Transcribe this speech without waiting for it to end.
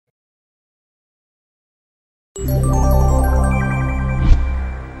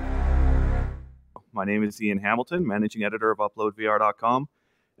My name is Ian Hamilton, managing editor of UploadVR.com,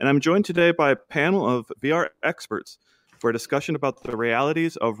 and I'm joined today by a panel of VR experts for a discussion about the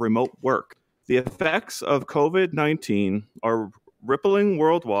realities of remote work. The effects of COVID-19 are rippling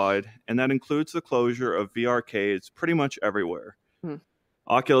worldwide, and that includes the closure of VRcades pretty much everywhere.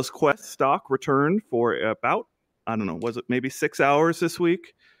 Oculus Quest stock returned for about, was it maybe 6 hours this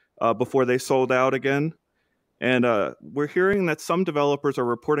week before they sold out again? And we're hearing that some developers are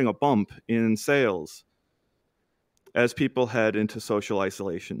reporting a bump in sales as people head into social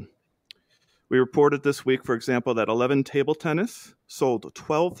isolation. We reported this week, for example, that 11 Table Tennis sold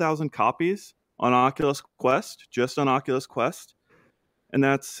 12,000 copies on Oculus Quest, just on Oculus Quest. And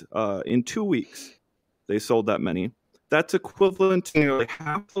that's in 2 weeks, they sold that many. That's equivalent to nearly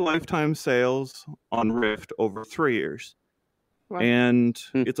half the lifetime sales on Rift over 3 years. Wow. And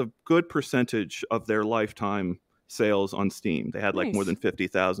it's a good percentage of their lifetime sales on Steam. They had more than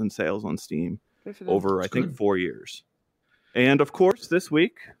 50,000 sales on Steam over, I think, 4 years. And of course, this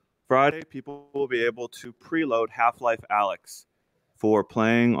week, Friday, people will be able to preload Half-Life Alyx for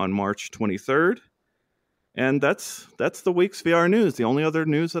playing on March 23rd. And that's the week's VR news. The only other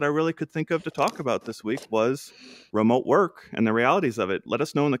news that I really could think of to talk about this week was remote work and the realities of it. Let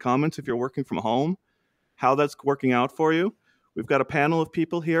us know in the comments if you're working from home, how that's working out for you. We've got a panel of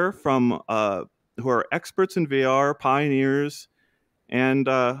people here from who are experts in VR, pioneers, and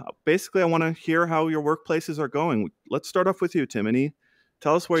basically I want to hear how your workplaces are going. Let's start off with you, Timony.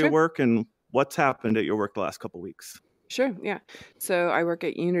 Tell us where you work and what's happened at your work the last couple of weeks. Sure, yeah. So I work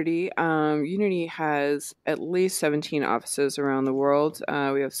at Unity. Unity has at least 17 offices around the world.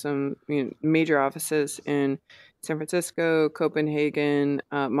 We have some major offices in San Francisco, Copenhagen,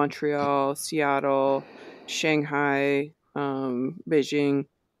 Montreal, Seattle, Shanghai, Beijing,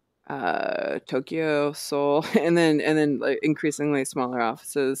 Tokyo, Seoul, and then increasingly smaller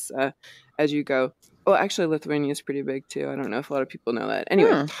offices as you go. Well, actually, Lithuania is pretty big, too. I don't know if a lot of people know that.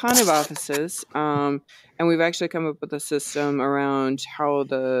 Anyway, a ton of offices. And we've actually come up with a system around how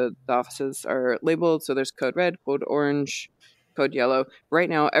the offices are labeled. So there's code red, code orange, code yellow. Right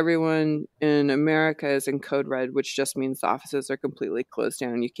now, everyone in America is in code red, which just means the offices are completely closed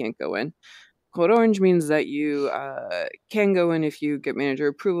down. You can't go in. Code orange means that you can go in if you get manager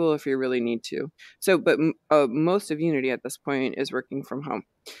approval, if you really need to. So, but most of Unity at this point is working from home,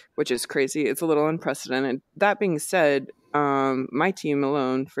 which is crazy. It's a little unprecedented. That being said, my team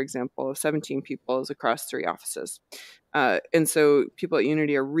alone, for example, of 17 people is across 3 offices. And so people at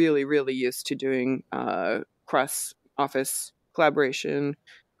Unity are really, really used to doing cross-office collaboration,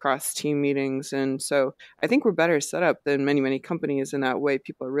 cross-team meetings. And so I think we're better set up than many, many companies in that way.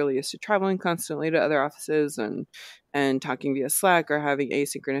 People are really used to traveling constantly to other offices and talking via Slack or having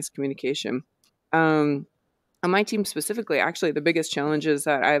asynchronous communication. On my team specifically, actually, the biggest challenge is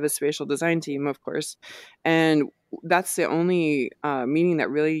that I have a spatial design team, of course, and that's the only meeting that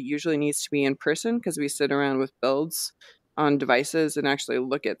really usually needs to be in person because we sit around with builds on devices and actually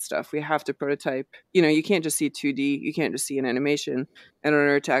look at stuff. We have to prototype. You can't just see 2D. You can't just see an animation. In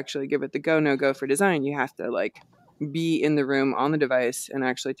order to actually give it the go, no go for design, you have to be in the room on the device and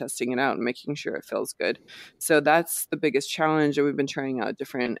actually testing it out and making sure it feels good. So that's the biggest challenge. And we've been trying out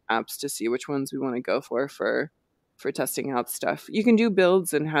different apps to see which ones we want to go for testing out stuff. You can do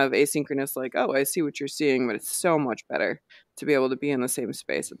builds and have asynchronous, I see what you're seeing, but it's so much better to be able to be in the same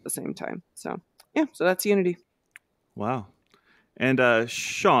space at the same time. So yeah, so that's Unity. Wow. And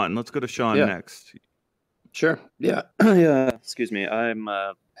Sean, let's go to Sean next. Sure. Yeah. Excuse me. I'm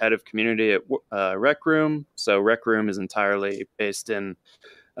head of community at Rec Room. So Rec Room is entirely based in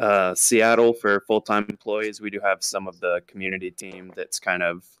Seattle for full-time employees. We do have some of the community team that's kind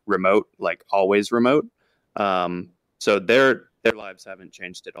of remote, always remote. So their lives haven't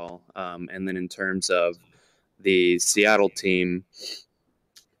changed at all. And then in terms of the Seattle team,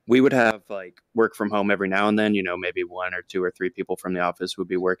 we would have work from home every now and then, maybe 1 or 2 or 3 people from the office would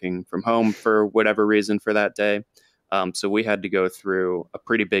be working from home for whatever reason for that day. So we had to go through a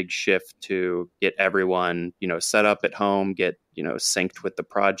pretty big shift to get everyone, set up at home, get, synced with the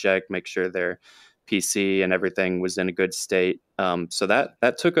project, make sure their PC and everything was in a good state. So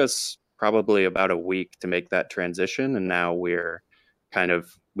that took us probably about a week to make that transition. And now we've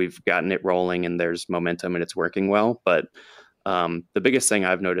gotten it rolling and there's momentum and it's working well. But the biggest thing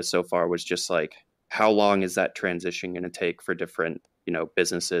I've noticed so far was just how long is that transition going to take for different,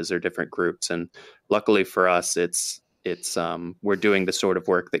 businesses or different groups? And luckily for us, it's we're doing the sort of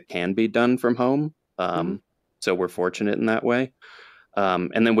work that can be done from home. So we're fortunate in that way.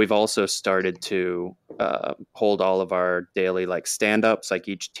 And then we've also started to hold all of our daily stand-ups.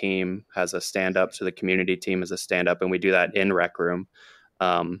 Each team has a stand-up, so the community team is a stand-up, and we do that in Rec Room.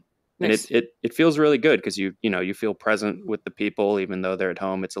 Nice. And it feels really good because you feel present with the people, even though they're at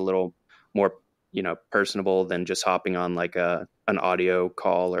home. It's a little more, personable than just hopping on like an audio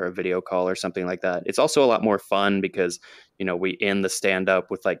call or a video call or something like that. It's also a lot more fun because, we end the stand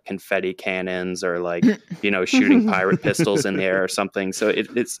up with like confetti cannons or like, shooting pirate pistols in the air or something. So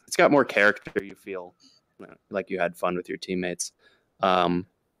it's got more character. You feel like you had fun with your teammates. And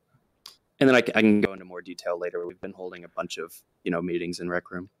then I can go into more detail later. We've been holding a bunch of, meetings in Rec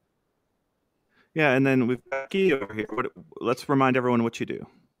Room. Yeah, and then we've got Guy over here. Let's remind everyone what you do.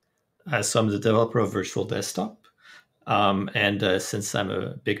 So I'm the developer of Virtual Desktop. And since I'm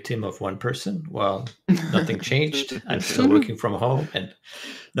a big team of one person, well, nothing changed. I'm still working from home. And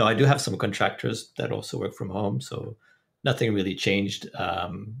no, I do have some contractors that also work from home. So nothing really changed.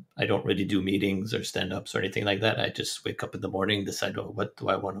 I don't really do meetings or stand-ups or anything like that. I just wake up in the morning, decide, what do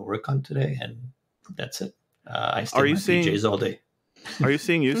I want to work on today? And that's it. I stay with PJs all day. Are you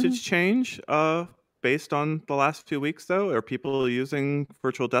seeing usage change based on the last few weeks, though? Are people using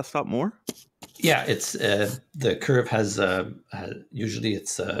Virtual Desktop more? Yeah, it's the curve has usually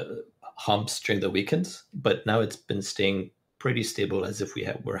it's humps during the weekends, but now it's been staying pretty stable as if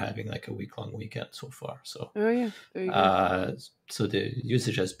we're having like a week-long weekend so far. So there you go. So the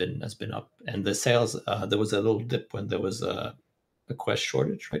usage has been up, and the sales there was a little dip when there was a Quest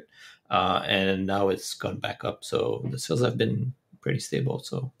shortage, right? And now it's gone back up. So the sales have been pretty stable.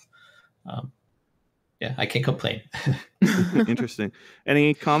 So yeah, I can't complain. Interesting.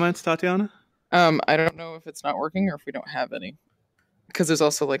 Any comments, Tatiana? I don't know if it's not working or if we don't have any, because there's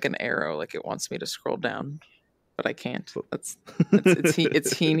also like an arrow, like it wants me to scroll down, but I can't. It's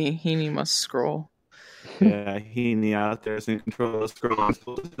Heaney. Heaney must scroll. Yeah, Heaney out there is in control of scrolling. So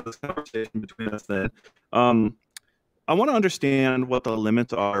we'll just have this conversation between us then. I want to understand what the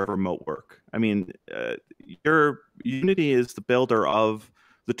limits are of remote work. I mean, your Unity is the builder of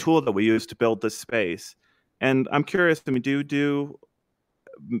the tool that we use to build this space, and I'm curious. I mean, do you do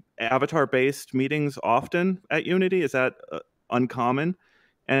avatar-based meetings often at Unity? Is that uncommon?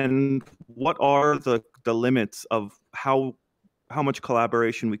 And what are the limits of how much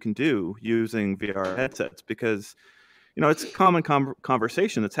collaboration we can do using VR headsets? Because it's a common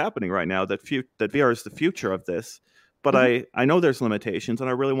conversation that's happening right now that VR is the future of this. But I know there's limitations, and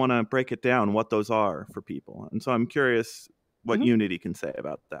I really want to break it down what those are for people. And so I'm curious what Unity can say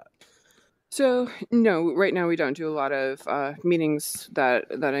about that. So no, right now we don't do a lot of meetings that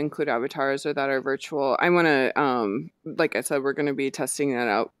include avatars or that are virtual. I want to, like I said, we're going to be testing that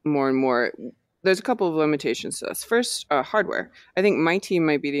out more and more. There's a couple of limitations to this. First, hardware. I think my team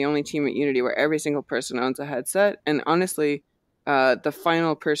might be the only team at Unity where every single person owns a headset. And honestly, the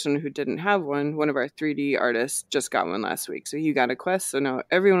final person who didn't have one of our 3D artists, just got one last week. So he got a Quest. So now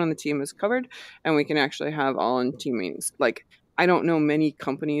everyone on the team is covered, and we can actually have all in team meetings. Like, I don't know many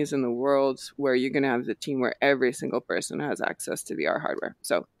companies in the world where you're going to have the team where every single person has access to VR hardware.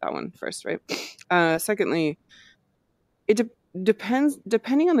 So that one first, right? Secondly, it depends.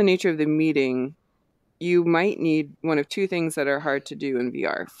 Depending on the nature of the meeting, you might need one of two things that are hard to do in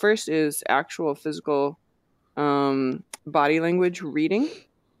VR. First is actual physical body language reading.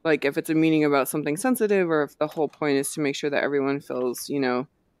 Like if it's a meeting about something sensitive, or if the whole point is to make sure that everyone feels,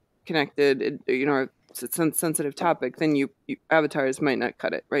 connected, it's a sensitive topic, then you avatars might not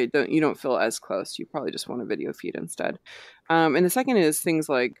cut it, right? You don't feel as close. You probably just want a video feed instead. And the second is things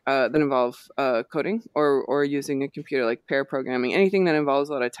like that involve coding or using a computer, like pair programming. Anything that involves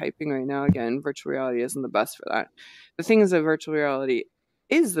a lot of typing right now, again, virtual reality isn't the best for that. The thing is that virtual reality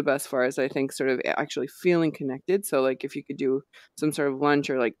is the best for us, I think, sort of actually feeling connected. So like if you could do some sort of lunch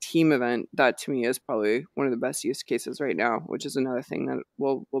or like team event, that to me is probably one of the best use cases right now, which is another thing that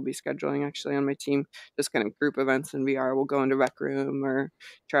we'll be scheduling actually on my team. Just kind of group events in VR. We'll go into Rec Room or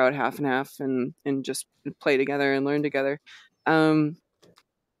try out half and half and just play together and learn together. I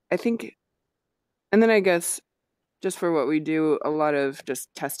think, and then I guess just for what we do, a lot of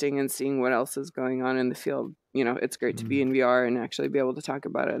just testing and seeing what else is going on in the field. It's great to be in VR and actually be able to talk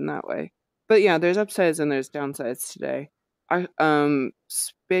about it in that way. But yeah, there's upsides and there's downsides today.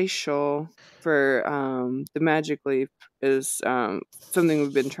 Spatial for the Magic Leap is something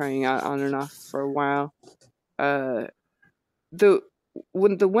we've been trying out on and off for a while. The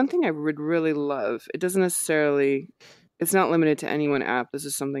one thing I would really love, it's not limited to any one app. This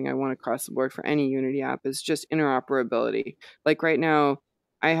is something I want across the board for any Unity app, is just interoperability. Like right now,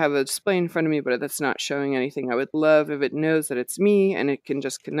 I have a display in front of me, but that's not showing anything. I would love if it knows that it's me and it can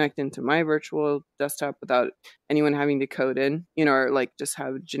just connect into my virtual desktop without anyone having to code in, or like just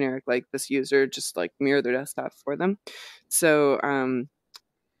have generic, like this user just like mirror their desktop for them. So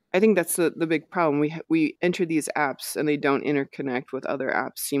I think that's the big problem. We enter these apps and they don't interconnect with other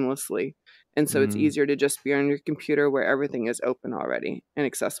apps seamlessly. And so it's easier to just be on your computer where everything is open already and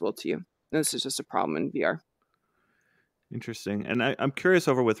accessible to you. And this is just a problem in VR. Interesting. And I'm curious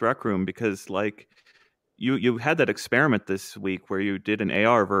over with Rec Room because like you had that experiment this week where you did an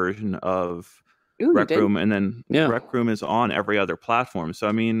AR version of Rec Room, and then Rec Room is on every other platform. So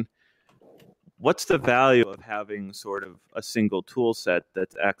I mean, what's the value of having sort of a single tool set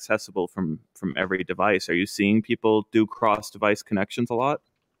that's accessible from every device? Are you seeing people do cross-device connections a lot?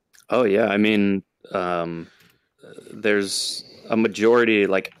 Oh, yeah. I mean, there's a majority,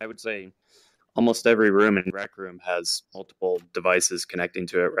 like I would say almost every room in Rec Room has multiple devices connecting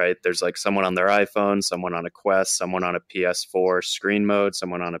to it, right? There's like someone on their iPhone, someone on a Quest, someone on a PS4 screen mode,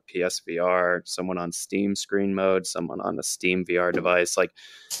 someone on a PSVR, someone on Steam screen mode, someone on a Steam VR device. Like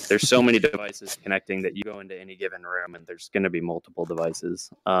there's so many devices connecting that you go into any given room and there's going to be multiple devices.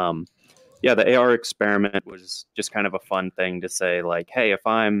 Yeah, the AR experiment was just kind of a fun thing to say like, hey, if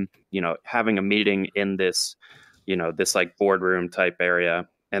I'm, having a meeting in this, this like boardroom type area,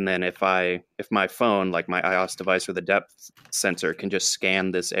 and then if my phone, like my iOS device or the depth sensor can just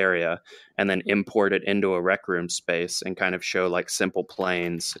scan this area and then import it into a Rec Room space and kind of show like simple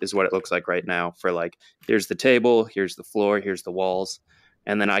planes is what it looks like right now for like, here's the table, here's the floor, here's the walls.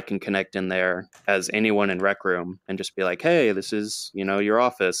 And then I can connect in there as anyone in Rec Room and just be like, hey, this is, your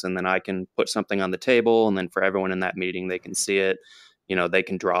office. And then I can put something on the table. And then for everyone in that meeting, they can see it. They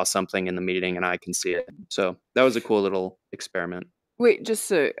can draw something in the meeting and I can see it. So that was a cool little experiment. Wait, just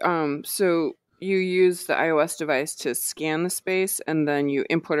so you use the iOS device to scan the space and then you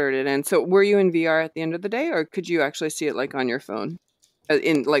imported it in. So were you in VR at the end of the day, or could you actually see it like on your phone,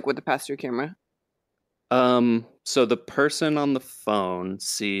 in like with the pass-through camera? So the person on the phone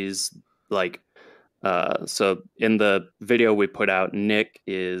sees like, so in the video we put out, Nick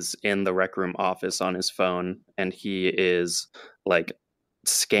is in the Rec Room office on his phone, and he is like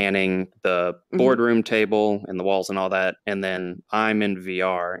scanning the boardroom table and the walls and all that. And then I'm in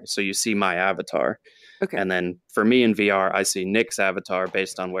VR. So you see my avatar. Okay. And then for me in VR, I see Nick's avatar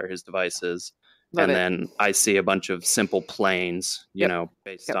based on where his device is. Then I see a bunch of simple planes,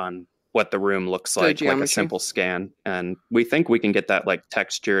 based on what the room looks like a simple scan. And we think we can get that like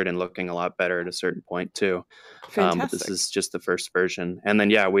textured and looking a lot better at a certain point too. But this is just the first version. And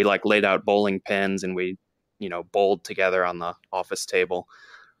then, we like laid out bowling pins and we, bowled together on the office table.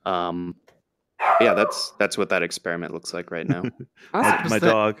 That's what that experiment looks like right now. Awesome. My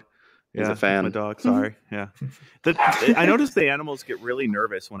dog. He's a fan. My dog. Sorry. Yeah. I notice the animals get really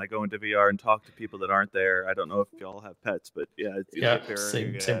nervous when I go into VR and talk to people that aren't there. I don't know if y'all have pets, but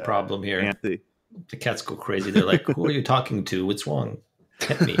same problem here. Anthony. The cats go crazy. They're like, "Who are you talking to? What's wrong?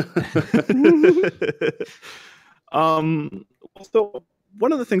 Pet me." So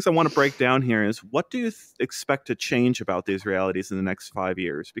one of the things I want to break down here is what do you expect to change about these realities in the next 5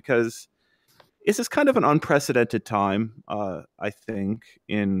 years? Because this is kind of an unprecedented time, I think,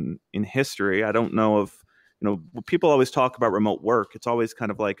 in history. I don't know if, people always talk about remote work. It's always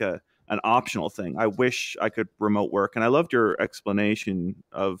kind of like an optional thing. I wish I could remote work. And I loved your explanation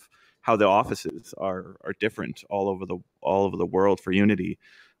of how the offices are different all over the world for Unity.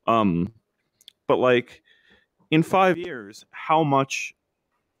 But like in 5 years, how much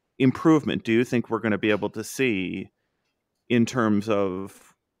improvement do you think we're going to be able to see in terms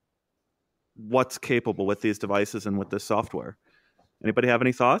of what's capable with these devices and with this software? Anybody have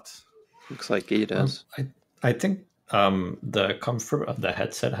any thoughts? Looks like he does. I think the comfort of the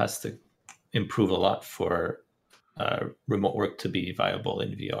headset has to improve a lot for remote work to be viable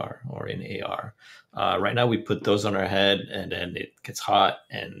in VR or in AR. Right now we put those on our head and then it gets hot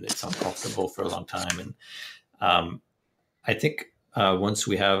and it's uncomfortable for a long time. And I think once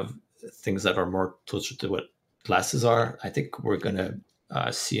we have things that are more closer to what glasses are, I think we're going to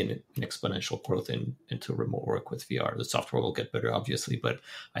see an exponential growth into remote work with VR. The software will get better, obviously, but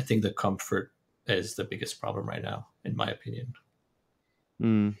I think the comfort is the biggest problem right now, in my opinion.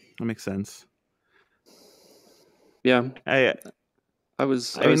 That makes sense. Yeah.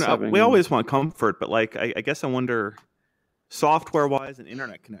 We always want comfort, but like, I guess I wonder, software-wise and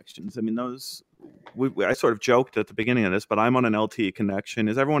internet connections. I mean, those. I sort of joked at the beginning of this, but I'm on an LTE connection.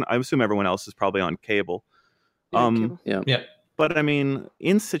 I assume everyone else is probably on cable. Cable. Yeah. But I mean,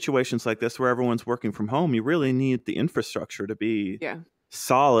 in situations like this where everyone's working from home, you really need the infrastructure to be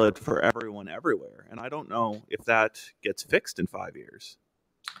solid for everyone everywhere. And I don't know if that gets fixed in 5 years.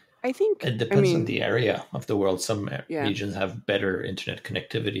 I think it depends on the area of the world. Some regions have better internet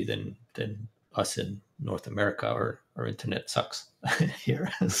connectivity than us in North America, or our internet sucks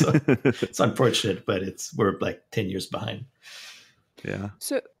here. So it's unfortunate, but we're like 10 years behind. Yeah.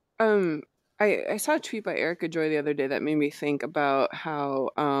 So I saw a tweet by Erica Joy the other day that made me think about how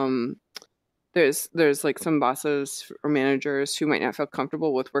there's like some bosses or managers who might not feel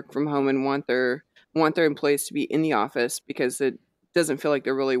comfortable with work from home and want their employees to be in the office because it doesn't feel like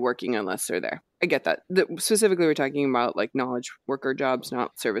they're really working unless they're there. I get that. Specifically, we're talking about like knowledge worker jobs,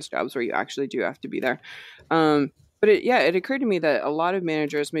 not service jobs where you actually do have to be there. But it occurred to me that a lot of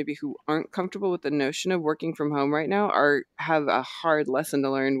managers maybe who aren't comfortable with the notion of working from home right now have a hard lesson to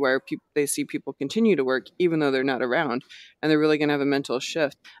learn where they see people continue to work even though they're not around, and they're really going to have a mental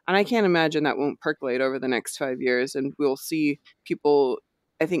shift. And I can't imagine that won't percolate over the next 5 years, and we'll see people,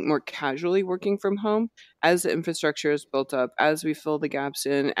 I think, more casually working from home as the infrastructure is built up, as we fill the gaps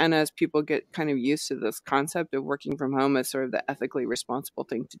in, and as people get kind of used to this concept of working from home as sort of the ethically responsible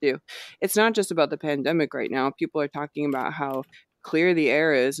thing to do. It's not just about the pandemic right now. People are talking about how clear the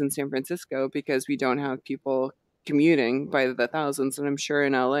air is in San Francisco because we don't have people commuting by the thousands, and I'm sure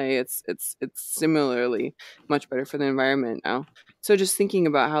in LA it's similarly much better for the environment now. So just thinking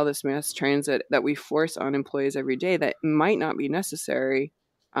about how this mass transit that we force on employees every day that might not be necessary,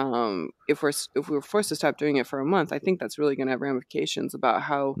 if we're forced to stop doing it for a month, I think that's really going to have ramifications about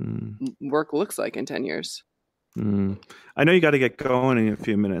how work looks like in 10 years. I know you got to get going in a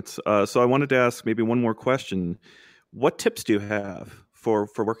few minutes, so I wanted to ask maybe one more question. What tips do you have for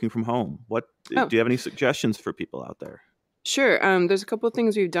working from home? Do you have any suggestions for people out there? Sure. There's a couple of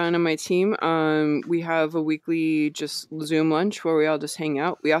things we've done on my team. We have a weekly just Zoom lunch where we all just hang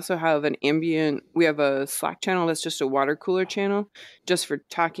out. We also have we have a Slack channel that's just a water cooler channel just for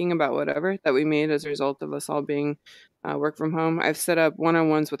talking about whatever that we made as a result of us all being work from home. I've set up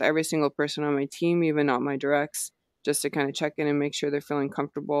one-on-ones with every single person on my team, even not my directs, just to kind of check in and make sure they're feeling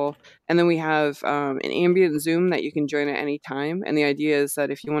comfortable. And then we have an ambient Zoom that you can join at any time. And the idea is that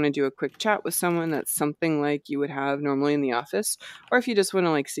if you want to do a quick chat with someone, that's something like you would have normally in the office. Or if you just want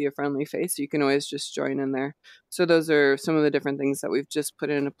to like see a friendly face, you can always just join in there. So those are some of the different things that we've just put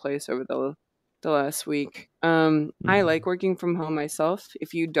into place over the last week. I like working from home myself.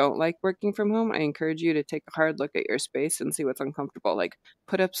 If you don't like working from home, I encourage you to take a hard look at your space and see what's uncomfortable. Like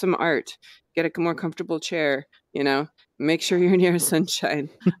put up some art, get a more comfortable chair, make sure you're near sunshine,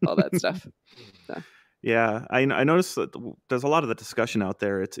 all that stuff. So. Yeah, I noticed that there's a lot of the discussion out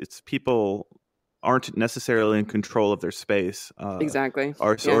there. It's people aren't necessarily in control of their space. Exactly.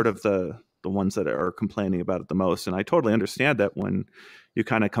 Are sort of the ones that are complaining about it the most. And I totally understand that when you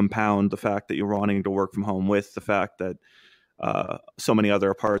kind of compound the fact that you're wanting to work from home with the fact that so many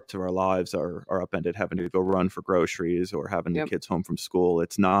other parts of our lives are upended, having to go run for groceries or having the kids home from school.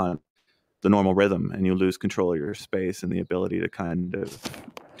 It's not the normal rhythm, and you lose control of your space and the ability to kind of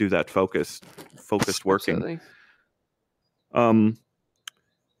do that focused working. Absolutely.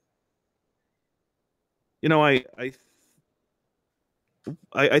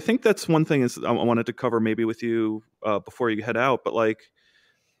 I think that's one thing is I wanted to cover maybe with you before you head out, but like,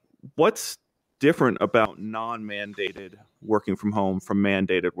 what's different about non-mandated working from home from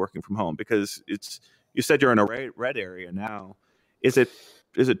mandated working from home? Because you said you're in a red area now. Is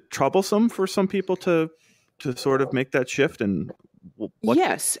it troublesome for some people to sort of make that shift? And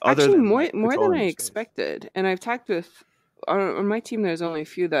yes, actually more than I expected. And I've talked with on my team. There's only a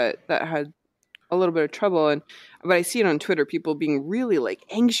few that had a little bit of trouble, but I see it on Twitter, people being really like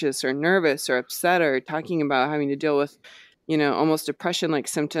anxious or nervous or upset or talking about having to deal with, almost depression-like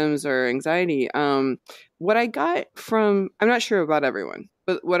symptoms or anxiety. What I got from, I'm not sure about everyone,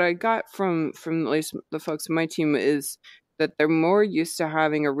 but what I got from at least the folks on my team is that they're more used to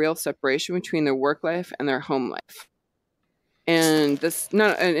having a real separation between their work life and their home life. And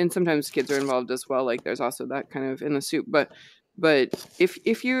and sometimes kids are involved as well. Like there's also that kind of in the soup, but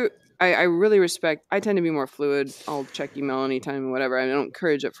if you, I really respect, I tend to be more fluid. I'll check email anytime and whatever. I don't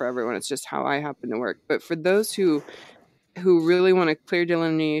encourage it for everyone. It's just how I happen to work. But for those who really want a clear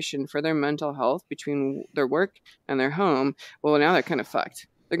delineation for their mental health between their work and their home, well, now they're kind of fucked.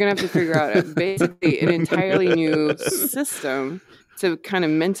 They're going to have to figure out basically an entirely new system to kind of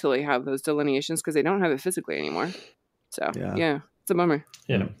mentally have those delineations because they don't have it physically anymore. So, yeah, it's a bummer.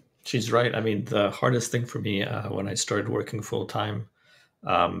 Yeah, she's right. I mean, the hardest thing for me when I started working full time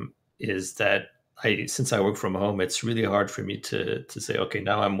is that since I work from home, it's really hard for me to say, okay,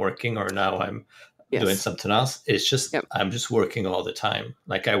 now I'm working or now I'm doing something else. It's just, I'm just working all the time.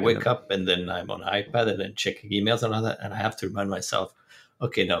 Like I wake up and then I'm on iPad and then checking emails and all that. And I have to remind myself,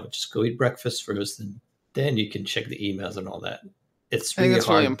 okay, no, just go eat breakfast first and then you can check the emails and all that. It's really hard.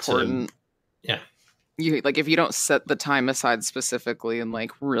 Really important. You like if you don't set the time aside specifically and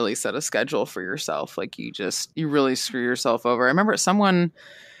like really set a schedule for yourself, like you really screw yourself over. I remember someone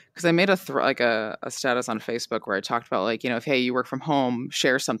because I made a status on Facebook where I talked about like, if, hey, you work from home,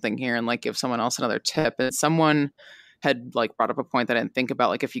 share something here and like give someone else another tip. And someone had like brought up a point that I didn't think about,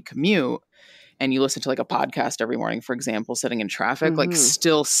 like if you commute and you listen to like a podcast every morning, for example, sitting in traffic, like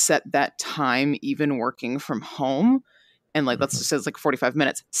still set that time even working from home. And like, let's just say it's like 45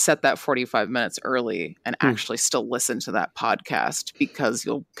 minutes, set that 45 minutes early and actually still listen to that podcast, because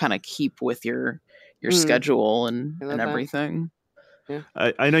you'll kind of keep with your schedule and everything. Yeah.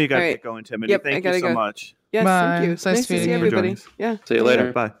 I know you got to get going, Tim. Yep, thank you so much. Yes, Bye. thank you. It's nice to see everybody. Yeah. See you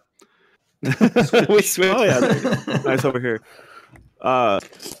later. Bye. We switched. Oh yeah, there you go. Nice over here.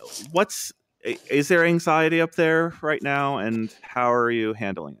 Is there anxiety up there right now, and how are you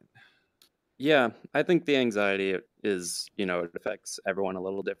handling it? Yeah, I think the anxiety is, it affects everyone a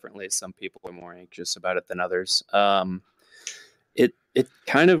little differently. Some people are more anxious about it than others. It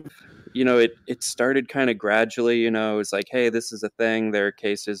kind of, it started kind of gradually, it's like, hey, this is a thing. There are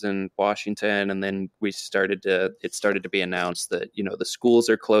cases in Washington. And then it started to be announced that, the schools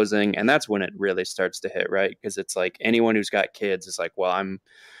are closing. And that's when it really starts to hit, right? Because it's like anyone who's got kids is like, well, I'm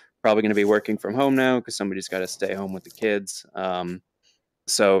probably going to be working from home now because somebody's got to stay home with the kids.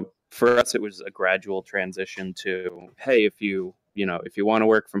 So for us, it was a gradual transition to, hey, if you want to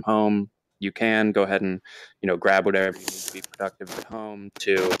work from home, you can go ahead and, grab whatever you need to be productive at home,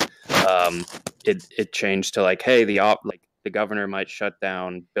 to it changed to like, hey, the governor might shut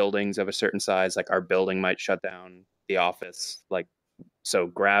down buildings of a certain size, like our building might shut down the office, like, so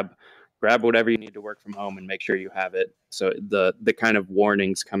grab whatever you need to work from home and make sure you have it. So the kind of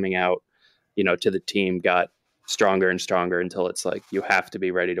warnings coming out, to the team got stronger and stronger until it's like you have to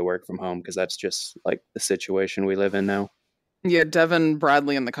be ready to work from home, because that's just like the situation we live in now. Yeah, Devin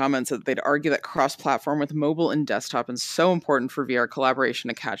Bradley in the comments said they'd argue that cross-platform with mobile and desktop is so important for VR collaboration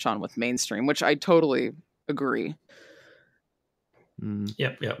to catch on with mainstream, which I totally agree.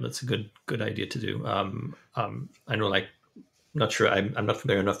 Yep, that's a good idea to do. I know, like, not sure, I'm not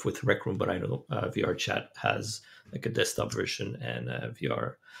familiar enough with Rec Room, but I know VR Chat has like a desktop version and a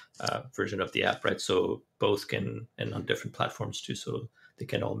VR version of the app, right? So both can, and on different platforms too, so they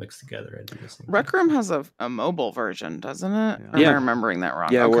can all mix together and do this. Rec Room has a mobile version, doesn't it? Yeah. Am I remembering that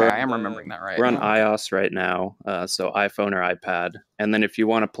wrong? Yeah, okay, I am remembering that right. We're on iOS right now, so iPhone or iPad. And then if you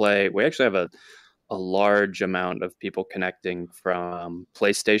want to play, we actually have a large amount of people connecting from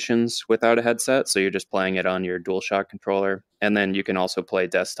PlayStations without a headset. So you're just playing it on your DualShock controller. And then you can also play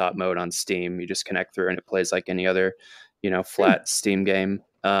desktop mode on Steam. You just connect through and it plays like any other, flat Steam game.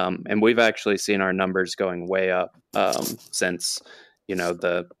 And we've actually seen our numbers going way up since,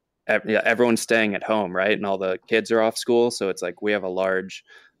 everyone's staying at home, right? And all the kids are off school. So it's like we have a large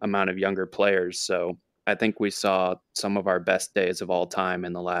amount of younger players. So I think we saw some of our best days of all time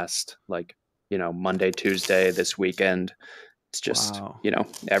in the last, Monday, Tuesday, this weekend. It's just, Wow.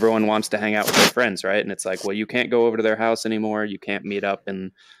 Everyone wants to hang out with their friends, right? And it's like, well, you can't go over to their house anymore. You can't meet up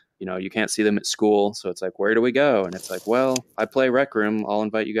and, you can't see them at school. So it's like, where do we go? And it's like, well, I play Rec Room. I'll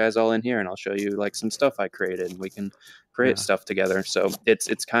invite you guys all in here and I'll show you like some stuff I created and we can create stuff together. So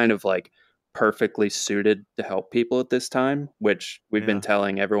it's kind of like perfectly suited to help people at this time, which we've been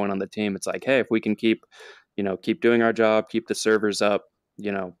telling everyone on the team. It's like, hey, if we can keep doing our job, keep the servers up,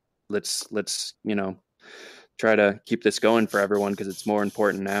 let's try to keep this going for everyone, because it's more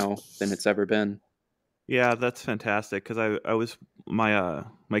important now than it's ever been. Yeah, that's fantastic, because I was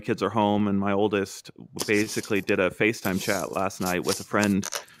my kids are home, and my oldest basically did a FaceTime chat last night with a friend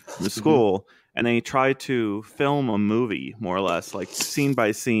from the school, and they tried to film a movie, more or less, like scene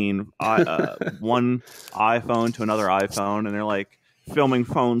by scene, one iPhone to another iPhone, and they're like filming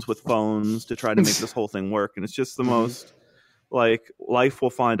phones with phones to try to make this whole thing work, and it's just the most like life will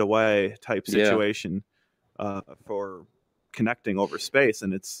find a way type situation for connecting over space,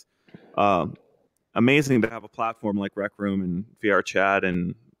 and it's amazing to have a platform like Rec Room and VR Chat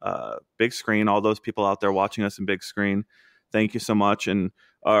and Big Screen. All those people out there watching us in Big Screen, thank you so much. And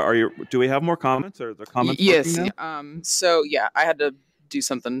do we have more comments, or are the comments? Yes. So I had to do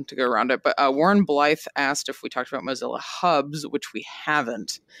something to go around it, but Warren Blythe asked if we talked about Mozilla Hubs, which we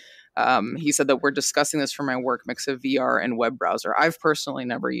haven't. He said that we're discussing this for my work mix of VR and web browser. I've personally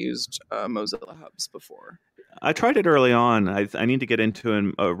never used Mozilla Hubs before. I tried it early on. I need to get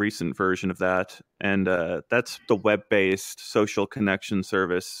into a recent version of that. And that's the web-based social connection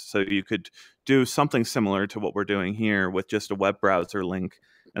service. So you could do something similar to what we're doing here with just a web browser link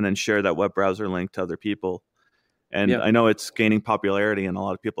and then share that web browser link to other people. And I know it's gaining popularity and a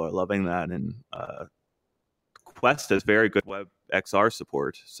lot of people are loving that. And Quest has very good web XR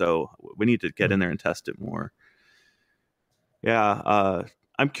support. So we need to get in there and test it more. Yeah.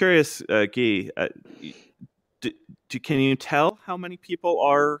 I'm curious, Guy, can you tell how many people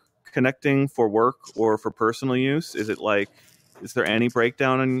are connecting for work or for personal use? Is there any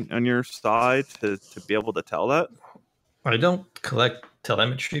breakdown on your side to be able to tell that? I don't collect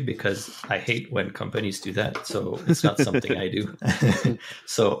telemetry because I hate when companies do that. So it's not something I do.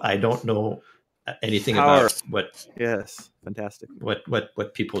 So I don't know anything about what. Yes, fantastic.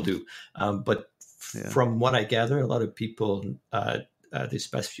 What people do, but from what I gather, a lot of people these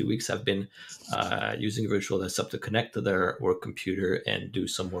past few weeks have been using virtual desktop to connect to their work computer and do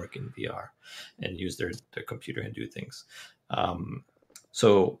some work in VR and use their computer and do things.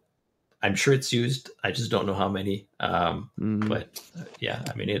 So I'm sure it's used. I just don't know how many. But yeah,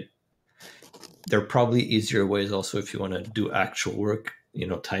 I mean, there are probably easier ways also if you want to do actual work.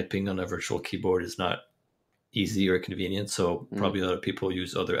 Typing on a virtual keyboard is not easy or convenient. So probably a lot of people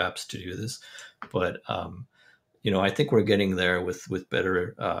use other apps to do this. But, I think we're getting there with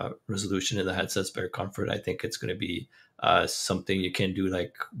better resolution in the headsets, better comfort. I think it's going to be something you can do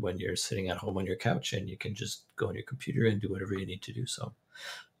like when you're sitting at home on your couch and you can just go on your computer and do whatever you need to do. So,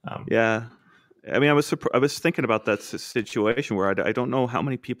 yeah. I mean, I was thinking about that situation where I don't know how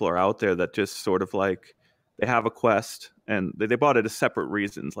many people are out there that just sort of like they have a Quest and they bought it as separate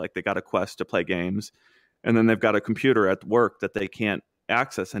reasons. Like they got a Quest to play games and then they've got a computer at work that they can't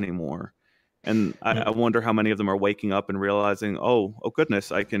access anymore. And I wonder how many of them are waking up and realizing, oh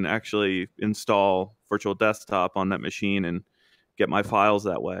goodness, I can actually install virtual desktop on that machine and get my files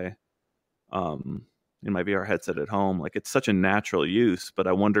that way in my VR headset at home. Like it's such a natural use, but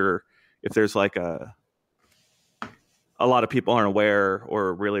I wonder if there's like a lot of people aren't aware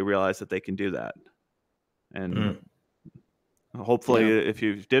or really realize that they can do that. And hopefully if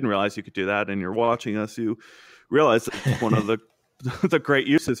you didn't realize you could do that and you're watching us, you realize that it's one of the great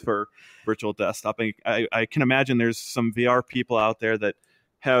uses for virtual desktop. I can imagine there's some VR people out there that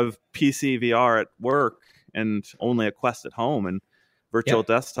have PC VR at work and only a Quest at home, and virtual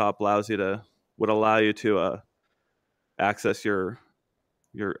desktop would allow you to access your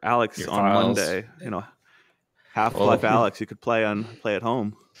Alex your on files. Monday. Half-Life Alex you could play at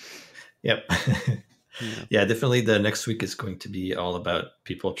home. Yep. Yeah, definitely. The next week is going to be all about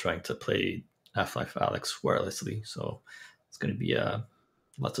people trying to play Half-Life Alex wirelessly. So it's going to be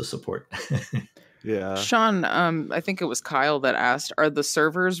lots of support. Yeah. Sean, I think it was Kyle that asked, are the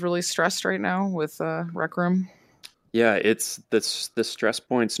servers really stressed right now with Rec Room? Yeah, it's the stress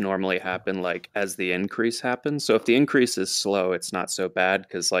points normally happen like as the increase happens. So if the increase is slow, it's not so bad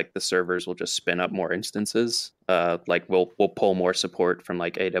because like the servers will just spin up more instances. Like we'll pull more support from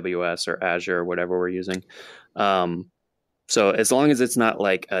like AWS or Azure or whatever we're using. So as long as it's not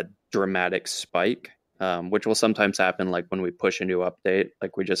like a dramatic spike, which will sometimes happen like when we push a new update,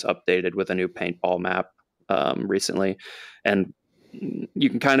 like we just updated with a new paintball map recently, and you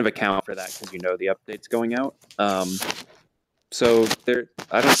can kind of account for that because the update's going out. So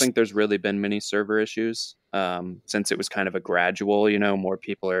I don't think there's really been many server issues since it was kind of a gradual. More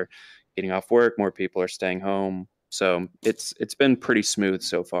people are getting off work, more people are staying home, so it's been pretty smooth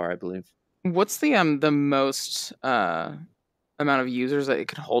so far, I believe. What's the most amount of users that it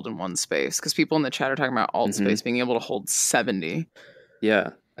could hold in one space? Because people in the chat are talking about alt space being able to hold 70. Yeah,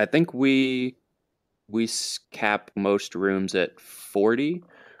 I think we cap most rooms at 40,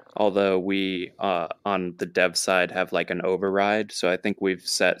 although we on the dev side have like an override. So I think we've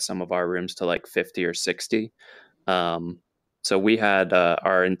set some of our rooms to like 50 or 60. So we had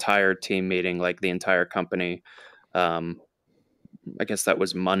our entire team meeting, like the entire company. I guess that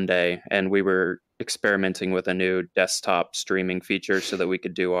was Monday, and we were experimenting with a new desktop streaming feature so that we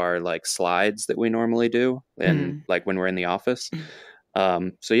could do our like slides that we normally do and like when we're in the office.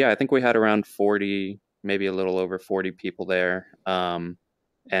 So yeah, I think we had around 40, maybe a little over 40 people there. And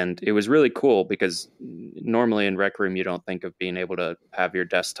it was really cool because normally in Rec Room, you don't think of being able to have your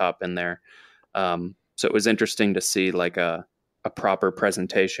desktop in there. So it was interesting to see like a proper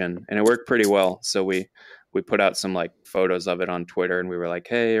presentation, and it worked pretty well. So we put out some like photos of it on Twitter, and we were like,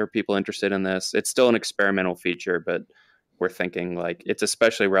 hey, are people interested in this? It's still an experimental feature, but we're thinking like it's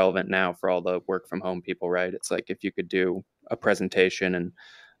especially relevant now for all the work from home people, right? It's like if you could do a presentation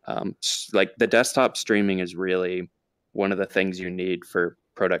and like the desktop streaming is really one of the things you need for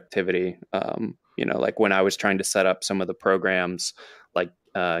productivity. Like when I was trying to set up some of the programs like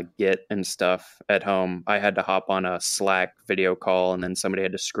Git and stuff at home, I had to hop on a Slack video call and then somebody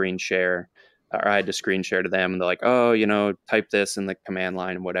had to screen share, or I had to screen share to them, and they're like, oh, type this in the command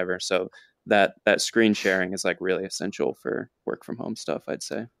line and whatever. So that screen sharing is like really essential for work from home stuff, I'd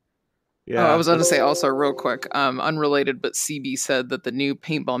say. Yeah, I was going to say also real quick, unrelated, but CB said that the new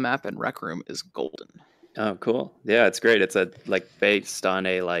paintball map in Rec Room is golden. Oh, cool. Yeah, it's great. It's based on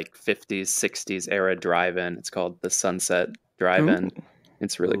a 50s, 60s era drive-in. It's called the Sunset Drive-In. Ooh.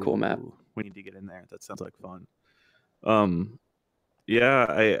 It's a really cool map. Ooh, we need to get in there. That sounds like fun. Yeah,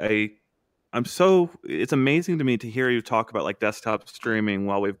 I'm so, it's amazing to me to hear you talk about like desktop streaming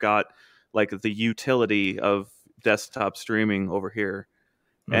while we've got like the utility of desktop streaming over here,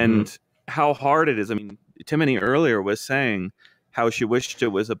 and how hard it is. I mean, Timony earlier was saying how she wished it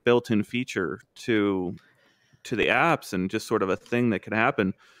was a built-in feature to the apps and just sort of a thing that could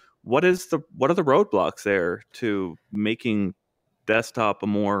happen. What are the roadblocks there to making desktop a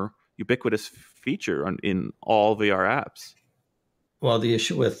more ubiquitous feature in all VR apps? Well, the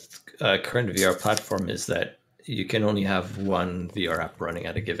issue with current VR platform is that you can only have one VR app running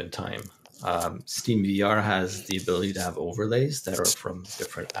at a given time. Steam VR has the ability to have overlays that are from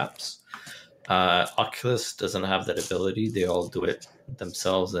different apps. Oculus doesn't have that ability. They all do it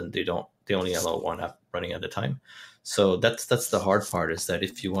themselves, and they only allow one app running at a time. So that's the hard part, is that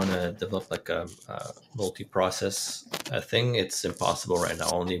if you want to develop like a multi-process thing, it's impossible right now.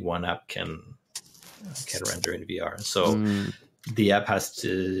 Only one app can render in VR. So the app has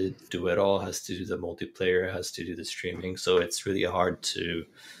to do it all, has to do the multiplayer, has to do the streaming. So it's really hard to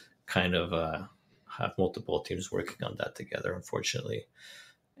kind of have multiple teams working on that together, unfortunately.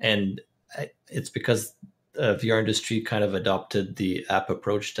 And it's because the VR industry kind of adopted the app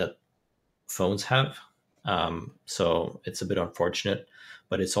approach that phones have. So it's a bit unfortunate,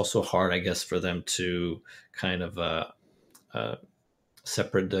 but it's also hard, I guess, for them to kind of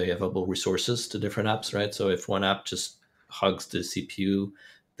separate the available resources to different apps, right? So if one app just hugs the CPU,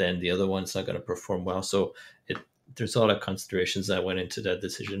 then the other one's not going to perform well. So there's a lot of considerations that went into that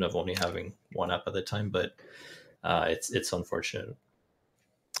decision of only having one app at a time, but it's unfortunate.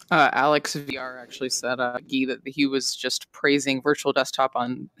 Alex VR actually said, Guy, that he was just praising Virtual Desktop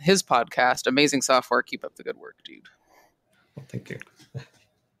on his podcast. Amazing software. Keep up the good work, dude. Well, thank you.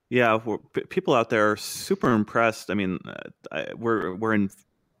 Yeah, people out there are super impressed. I mean, we're in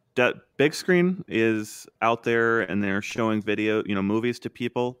Big Screen is out there, and they're showing video, movies to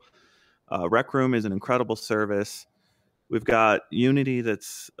people. Rec Room is an incredible service. We've got Unity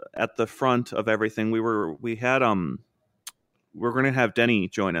that's at the front of everything. We're going to have Denny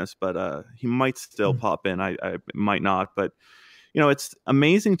join us, but he might still pop in. I might not, but it's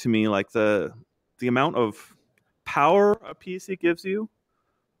amazing to me, like the amount of power a PC gives you,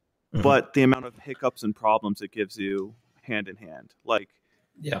 but the amount of hiccups and problems it gives you hand in hand. Like,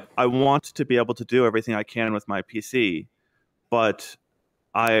 yeah, I want to be able to do everything I can with my PC, but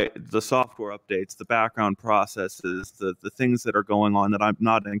the software updates, the background processes, the things that are going on that I'm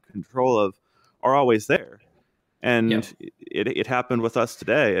not in control of are always there. And it happened with us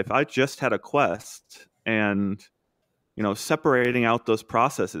today. If I just had a Quest and, separating out those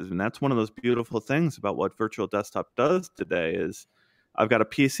processes, and that's one of those beautiful things about what Virtual Desktop does today is I've got a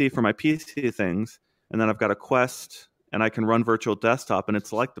PC for my PC things, and then I've got a Quest, and I can run Virtual Desktop, and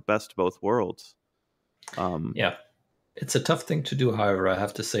it's like the best of both worlds. Yeah. It's a tough thing to do, however, I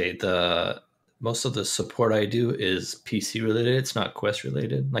have to say. Most of the support I do is PC related. It's not Quest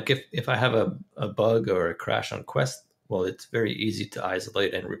related. Like if I have a bug or a crash on Quest, well, it's very easy to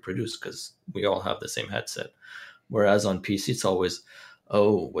isolate and reproduce because we all have the same headset. Whereas on PC, it's always,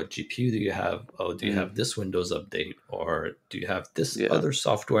 oh, what GPU do you have? Oh, do you have this Windows update? Or do you have this other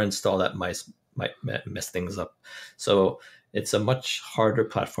software installed that might mess things up? So it's a much harder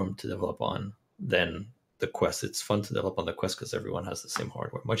platform to develop on than the Quest. It's fun to develop on the Quest because everyone has the same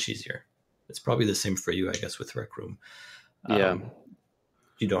hardware. Much easier. It's probably the same for you, I guess, with Rec Room.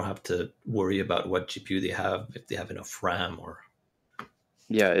 You don't have to worry about what GPU they have, if they have enough RAM or...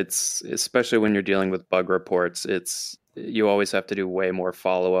 Yeah, it's especially when you're dealing with bug reports, you always have to do way more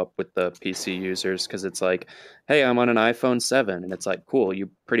follow-up with the PC users because it's like, hey, I'm on an iPhone 7, and it's like, cool, you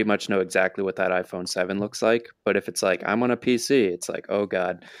pretty much know exactly what that iPhone 7 looks like. But if it's like, I'm on a PC, it's like, oh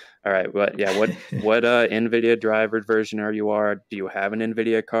God, all right, what NVIDIA driver version are you on? Do you have an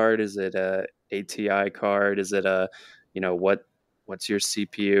NVIDIA card? Is it a ATI card? Is it what's your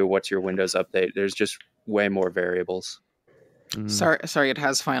CPU? What's your Windows update? There's just way more variables. Sorry, it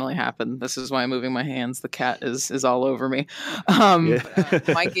has finally happened. This is why I'm moving my hands. The cat is all over me.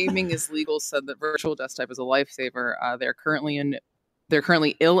 My Gaming is Legal said that Virtual Desktop is a lifesaver. They're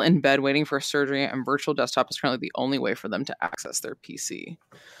currently ill in bed waiting for surgery, and Virtual Desktop is currently the only way for them to access their PC.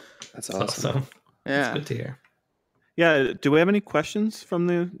 That's awesome. Yeah, that's good to hear. Yeah, do we have any questions from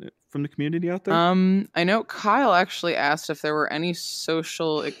the community out there? I know Kyle actually asked if there were any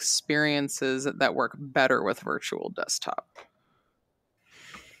social experiences that work better with Virtual Desktop.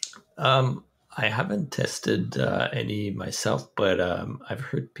 I haven't tested any myself, but I've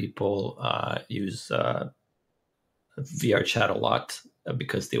heard people use VR chat a lot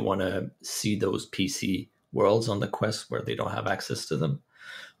because they want to see those PC worlds on the Quest where they don't have access to them,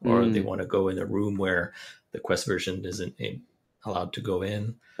 or they want to go in a room where the Quest version isn't allowed to go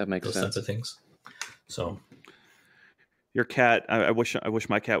in. That makes those sense. types of things. So your cat, I wish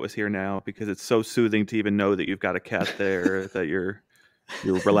my cat was here now, because it's so soothing to even know that you've got a cat there that you're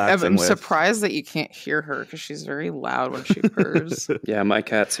relaxing I'm with. surprised that you can't hear her because she's very loud when she purrs. Yeah, my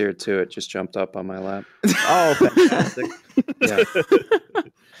cat's here too. It just jumped up on my lap. Oh, fantastic. Yeah.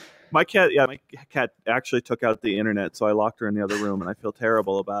 My cat actually took out the internet, so I locked her in the other room, and I feel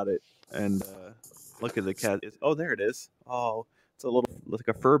terrible about it. And look at the cat. Oh, there it is. Oh, it's a little like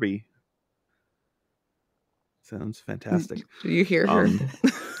a Furby. Sounds fantastic. Do you hear her?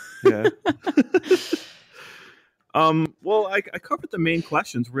 Yeah. Well, I covered the main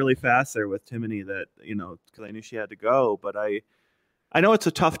questions really fast there with Timony, that, because I knew she had to go, but I know it's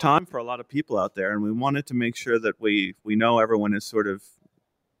a tough time for a lot of people out there, and we wanted to make sure that we know everyone is sort of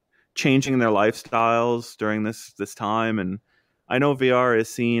changing their lifestyles during this time. And I know VR is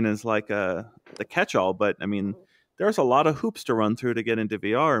seen as like the catch-all, but I mean, there's a lot of hoops to run through to get into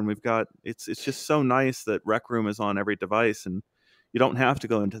VR, and it's just so nice that Rec Room is on every device, and you don't have to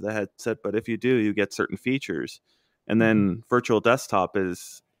go into the headset, but if you do, you get certain features. And then Virtual Desktop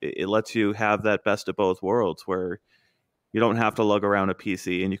it lets you have that best of both worlds, where you don't have to lug around a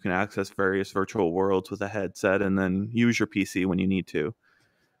PC, and you can access various virtual worlds with a headset and then use your PC when you need to.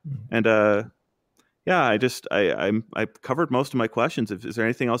 And I covered most of my questions. Is there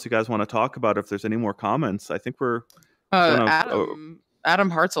anything else you guys want to talk about? If there's any more comments, I think we're Adam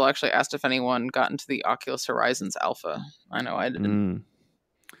Hartzell actually asked if anyone got into the Oculus Horizons Alpha. I know I didn't.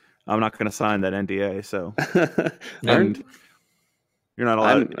 I'm not going to sign that NDA, so And you're not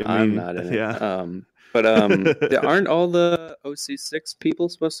allowed. I'm not in it. Yeah. But aren't all the OC6 people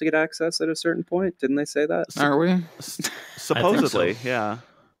supposed to get access at a certain point? Didn't they say that? Are we? Supposedly, so. Yeah.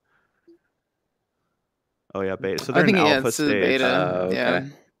 Oh yeah, beta. So I they're think in yeah, alpha it's the stage. beta. Okay.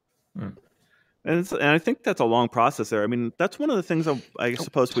 Yeah. And I think that's a long process there. I mean, that's one of the things I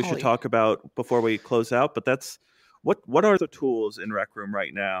suppose we should talk about before we close out. But that's what are the tools in Rec Room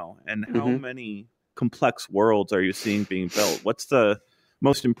right now, and how many complex worlds are you seeing being built? What's the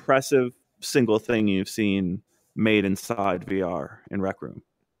most impressive single thing you've seen made inside VR in Rec Room?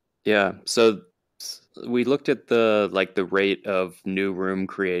 Yeah. So we looked at the rate of new room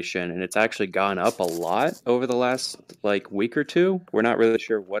creation, and it's actually gone up a lot over the last week or two. We're not really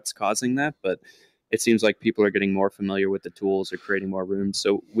sure what's causing that, but it seems like people are getting more familiar with the tools or creating more rooms.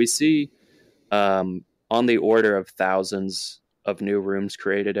 So we see on the order of thousands of new rooms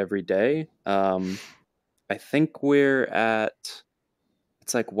created every day. I think we're at,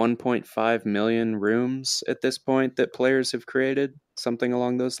 it's like 1.5 million rooms at this point that players have created, something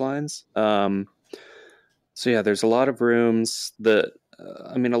along those lines. So yeah, there's a lot of rooms. A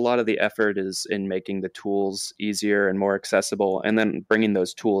lot of the effort is in making the tools easier and more accessible, and then bringing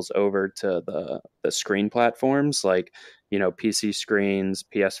those tools over to the screen platforms, like, PC screens,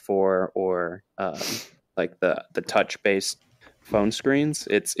 PS4, or the touch-based phone screens.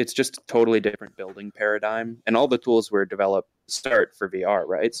 It's just a totally different building paradigm, and all the tools were developed start for VR,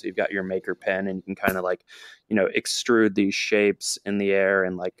 right? So you've got your Maker pen, and you can kind of extrude these shapes in the air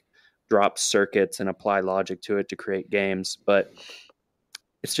and drop circuits and apply logic to it to create games. But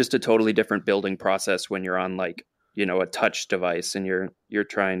it's just a totally different building process when you're on a touch device, and you're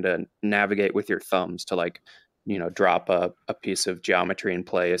trying to navigate with your thumbs to drop a piece of geometry in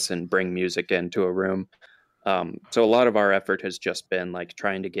place and bring music into a room. So a lot of our effort has just been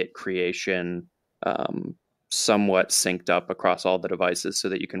trying to get creation somewhat synced up across all the devices, so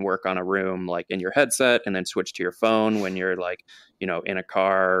that you can work on a room in your headset and then switch to your phone when you're in a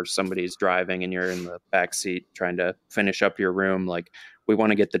car, or somebody's driving and you're in the back seat trying to finish up your room. We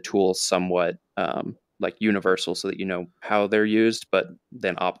want to get the tools somewhat universal, so that you know how they're used, but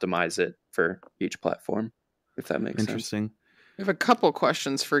then optimize it for each platform, if that makes sense. Interesting. We have a couple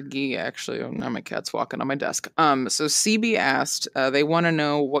questions for Guy, actually. Oh, now my cat's walking on my desk. So CB asked, they want to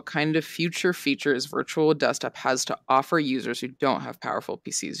know what kind of future features Virtual Desktop has to offer users who don't have powerful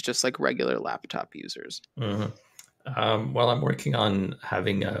PCs, just like regular laptop users. Mm-hmm. Well, I'm working on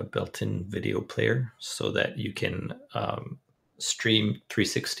having a built-in video player so that you can stream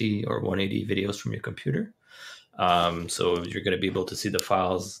 360 or 180 videos from your computer. So you're going to be able to see the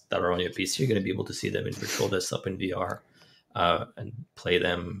files that are on your PC. You're going to be able to see them in Virtual Desktop in VR. And play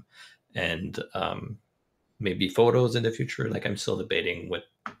them, and maybe photos in the future. I'm still debating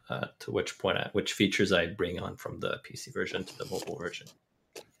to which features I bring on from the PC version to the mobile version.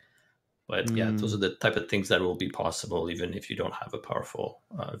 But yeah, those are the type of things that will be possible even if you don't have a powerful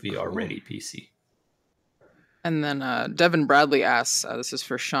VR ready PC. And then Devin Bradley asks, this is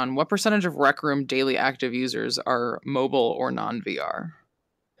for Sean, what percentage of Rec Room daily active users are mobile or non-VR?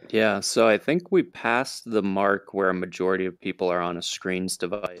 Yeah, so I think we passed the mark where a majority of people are on a screens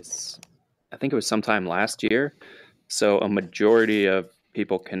device. I think it was sometime last year. So a majority of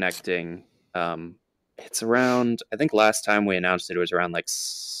people connecting, it's around, I think last time we announced it was around like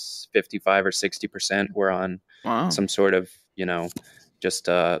 55 or 60% were on some sort of, just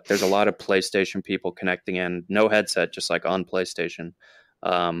there's a lot of PlayStation people connecting in, no headset, just like on PlayStation.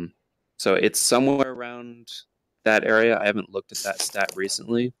 So it's somewhere around that area. I haven't looked at that stat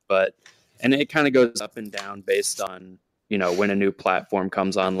recently, and it kind of goes up and down based on, when a new platform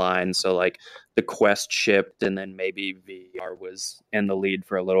comes online. So like the Quest shipped, and then maybe VR was in the lead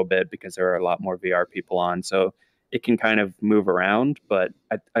for a little bit because there are a lot more VR people on. So it can kind of move around, but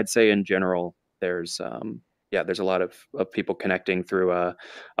I'd say in general, there's a lot of people connecting through a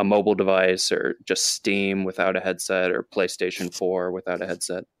mobile device or just Steam without a headset or PlayStation 4 without a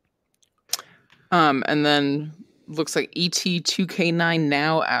headset. And then looks like ET2K9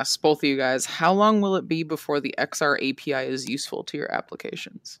 now asks both of you guys, how long will it be before the XR API is useful to your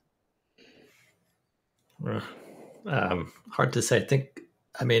applications? Hard to say.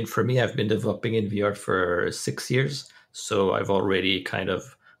 For me, I've been developing in VR for 6 years, so I've already kind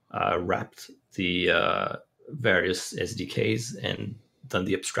of wrapped the various SDKs and done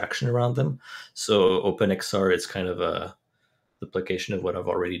the abstraction around them. So OpenXR is kind of a duplication of what I've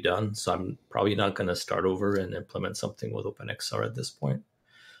already done. So I'm probably not going to start over and implement something with OpenXR at this point.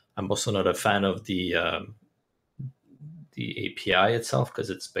 I'm also not a fan of the API itself because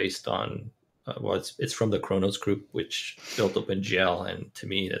it's based on it's from the Kronos group, which built OpenGL, and to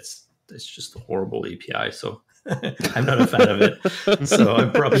me it's just a horrible API. So I'm not a fan of it. So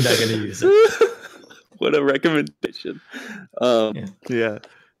I'm probably not going to use it. What a recommendation. Yeah.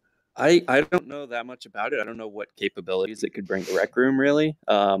 I don't know that much about it. I don't know what capabilities it could bring to Rec Room, really.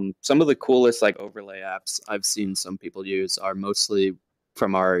 Some of the coolest like overlay apps I've seen some people use are mostly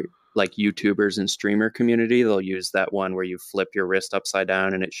from our like YouTubers and streamer community. They'll use that one where you flip your wrist upside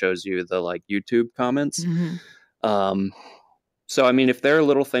down and it shows you the like YouTube comments. Mm-hmm. So, I mean, if there are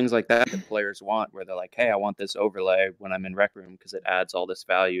little things like that players want, where they're like, hey, I want this overlay when I'm in Rec Room because it adds all this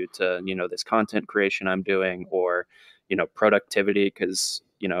value to, this content creation I'm doing, or, productivity because,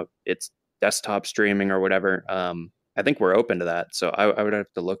 it's desktop streaming or whatever. I think we're open to that. So I would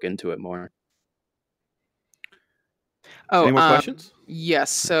have to look into it more. Oh, any more questions?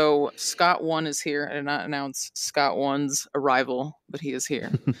 Yes. So Scott One is here. I did not announce Scott One's arrival, but he is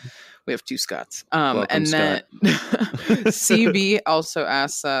here. We have two Scotts. Welcome, and then Scott. CB also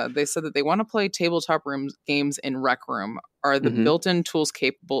asks, they said that they want to play tabletop games in Rec Room. Are the built-in tools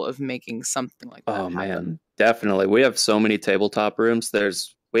capable of making something like that happen? Man, definitely. We have so many tabletop rooms.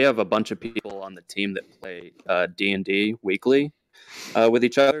 We have a bunch of people on the team that play D&D weekly with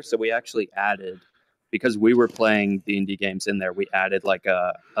each other. So we actually added, because we were playing D&D games in there, we added like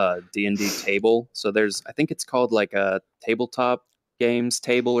a D&D table. So I think it's called like a tabletop games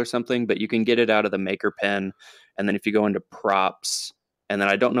table or something, but you can get it out of the Maker Pen. And then if you go into props, and then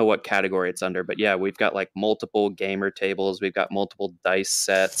I don't know what category it's under, but yeah, we've got like multiple gamer tables. We've got multiple dice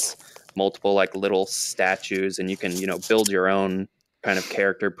sets, multiple like little statues, and you can, build your own kind of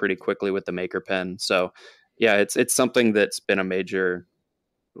character pretty quickly with the Maker Pen. So yeah, it's something that's been a major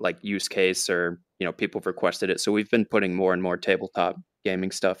like use case, or, people have requested it. So we've been putting more and more tabletop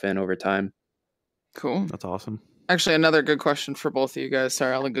gaming stuff in over time. Cool. That's awesome. Actually, another good question for both of you guys.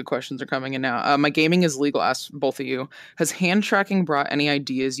 Sorry, all the good questions are coming in now. My gaming is legal. Ask both of you. Has hand tracking brought any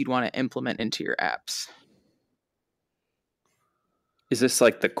ideas you'd want to implement into your apps? Is this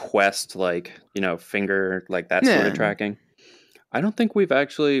like the Quest, like, finger, like that sort of tracking? I don't think we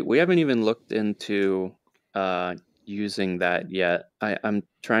haven't even looked into using that yet. I'm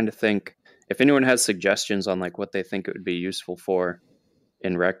trying to think if anyone has suggestions on like what they think it would be useful for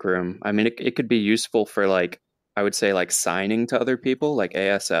in Rec Room. I mean, it could be useful for like, I would say like signing to other people, like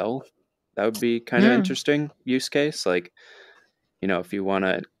ASL. That would be kind of interesting use case. Like,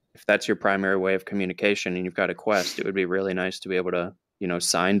 if that's your primary way of communication and you've got a Quest, it would be really nice to be able to,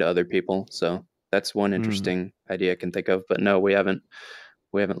 sign to other people. So that's one interesting idea I can think of. But no, we haven't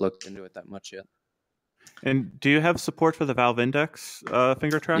looked into it that much yet. And do you have support for the Valve Index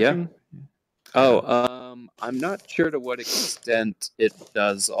finger tracking? Yeah. I'm not sure to what extent it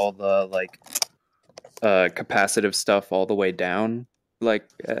does all the like capacitive stuff all the way down, like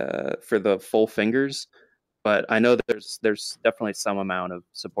for the full fingers, but I know there's definitely some amount of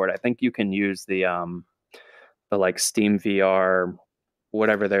support. I think you can use the like Steam VR,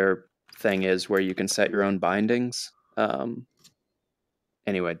 whatever their thing is where you can set your own bindings.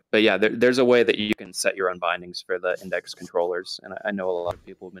 Anyway, but yeah, there's a way that you can set your own bindings for the index controllers, and I know a lot of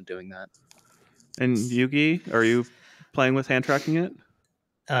people have been doing that. And Yugi, are you playing with hand tracking yet?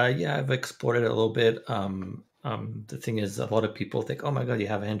 Yeah, I've explored it a little bit. The thing is, a lot of people think, oh my God, you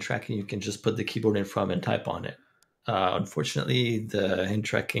have hand tracking, you can just put the keyboard in front and type on it. Unfortunately, the hand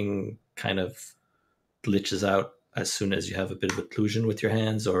tracking kind of glitches out as soon as you have a bit of occlusion with your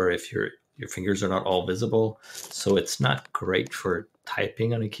hands, or if your fingers are not all visible. So it's not great for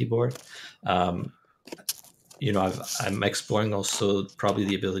typing on a keyboard. I'm exploring also probably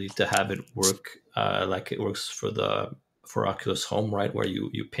the ability to have it work like it works for Oculus Home, right, where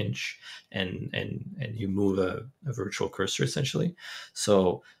you pinch and you move a virtual cursor essentially.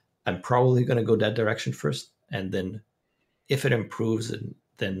 So I'm probably going to go that direction first, and then if it improves,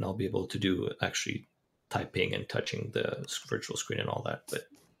 then I'll be able to do actually typing and touching the virtual screen and all that. But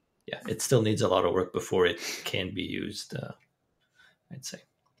yeah, it still needs a lot of work before it can be used, I'd say.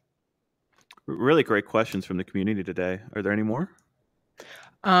 Really great questions from the community today. Are there any more?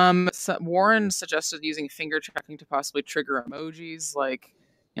 So Warren suggested using finger tracking to possibly trigger emojis like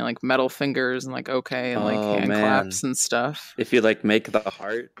metal fingers and and hand claps and stuff. If you make the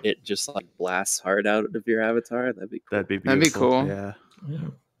heart, it just blasts heart out of your avatar. That'd be cool. That'd be beautiful. That'd be cool. Yeah.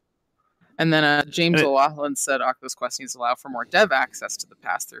 And then James O'Loughlin said Oculus Quest needs to allow for more dev access to the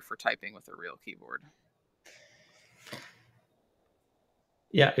pass-through for typing with a real keyboard.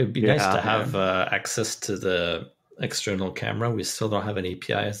 Yeah, it would be nice to have access to the external camera. We still don't have an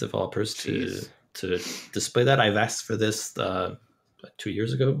API as developers to display that. I've asked for this 2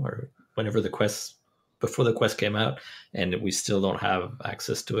 years ago or whenever before the Quest came out, and we still don't have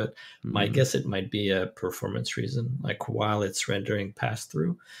access to it. My guess, it might be a performance reason. While it's rendering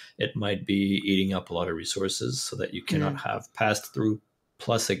pass-through, it might be eating up a lot of resources so that you cannot have pass-through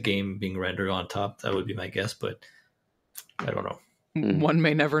plus a game being rendered on top. That would be my guess, but I don't know. One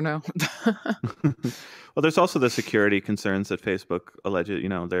may never know. Well, there's also the security concerns that Facebook alleged.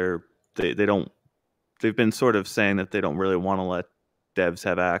 They've been sort of saying that they don't really want to let devs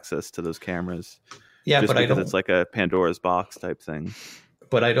have access to those cameras. Yeah, but because it's like a Pandora's box type thing.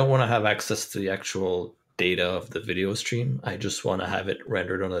 But I don't want to have access to the actual data of the video stream. I just want to have it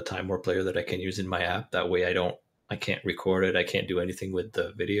rendered on a Time Warp player that I can use in my app. That way I can't record it. I can't do anything with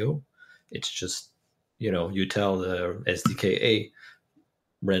the video. It's just, you tell the SDK, hey,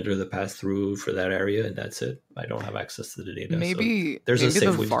 render the pass through for that area, and that's it. I don't have access to the data. Maybe so there's maybe a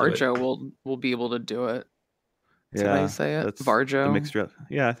safe the way Varjo will be able to do it. That's how you say it. Varjo. Mixture.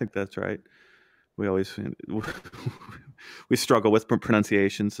 Yeah, I think that's right. We struggle with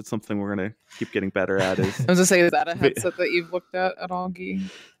pronunciations. It's something we're going to keep getting better at. I was going to say, is that a headset that you've looked at all, Guy?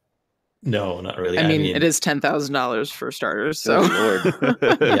 No, not really. I mean it is $10,000 for starters. So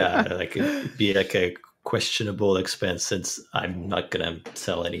yeah, it'd be a questionable expense since I'm not going to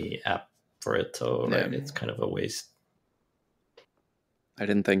sell any app for it. So it's kind of a waste. I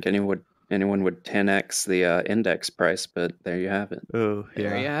didn't think anyone would 10x the index price, but there you have it. Oh, yeah.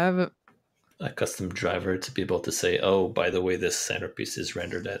 There you have it. A custom driver to be able to say, oh, by the way, this centerpiece is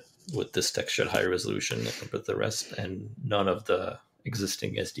rendered with this texture at high resolution with the rest, and none of the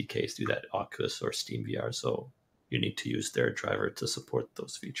existing SDKs do that, Oculus or Steam VR, so you need to use their driver to support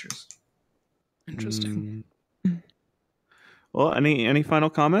those features. Interesting. Well, any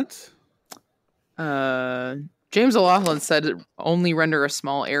final comments? James O'Loughlin said only render a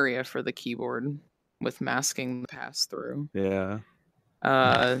small area for the keyboard with masking the pass-through. Yeah.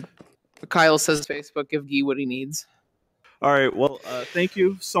 Kyle says Facebook, give Guy what he needs. All right. Well, thank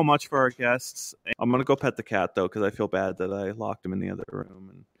you so much for our guests. I'm going to go pet the cat, though, because I feel bad that I locked him in the other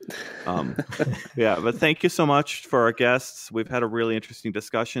room. And yeah, but thank you so much for our guests. We've had a really interesting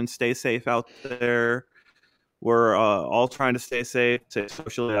discussion. Stay safe out there. We're all trying to stay safe, stay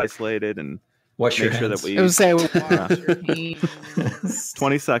socially isolated, and wash make your sure hands. that we... I would say wash your hands.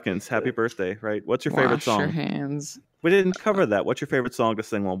 20 seconds. Happy birthday, right? What's your favorite song? Wash your hands. We didn't cover that. What's your favorite song to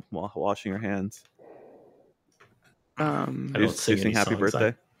sing while washing your hands? I don't sing Happy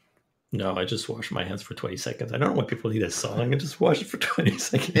Birthday. No, I just wash my hands for 20 seconds. I don't know why people need a song. I just wash it for 20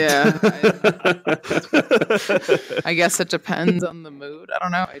 seconds. Yeah. I guess it depends on the mood. I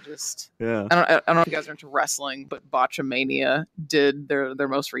don't know. I don't know if you guys are into wrestling, but Botchamania did their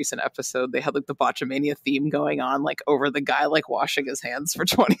most recent episode. They had the Botchamania theme going on, over the guy washing his hands for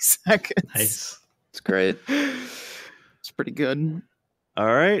 20 seconds. Nice. It's great. It's pretty good. All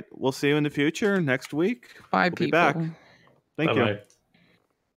right. We'll see you in the future next week. Bye, we'll people. Be back. Thank Bye-bye.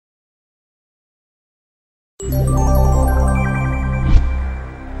 you.